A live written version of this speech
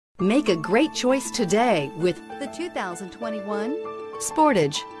Make a great choice today with the 2021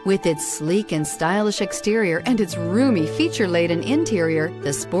 Sportage. With its sleek and stylish exterior and its roomy feature-laden interior,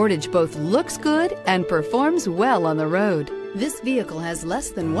 the Sportage both looks good and performs well on the road. This vehicle has less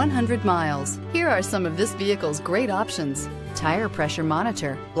than 100 miles. Here are some of this vehicle's great options: tire pressure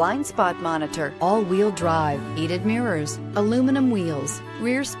monitor, blind spot monitor, all-wheel drive, heated mirrors, aluminum wheels,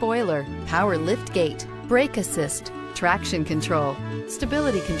 rear spoiler, power lift gate, brake assist, traction control,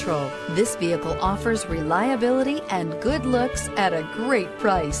 stability control. This vehicle offers reliability and good looks at a great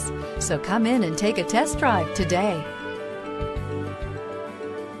price. So come in and take a test drive today.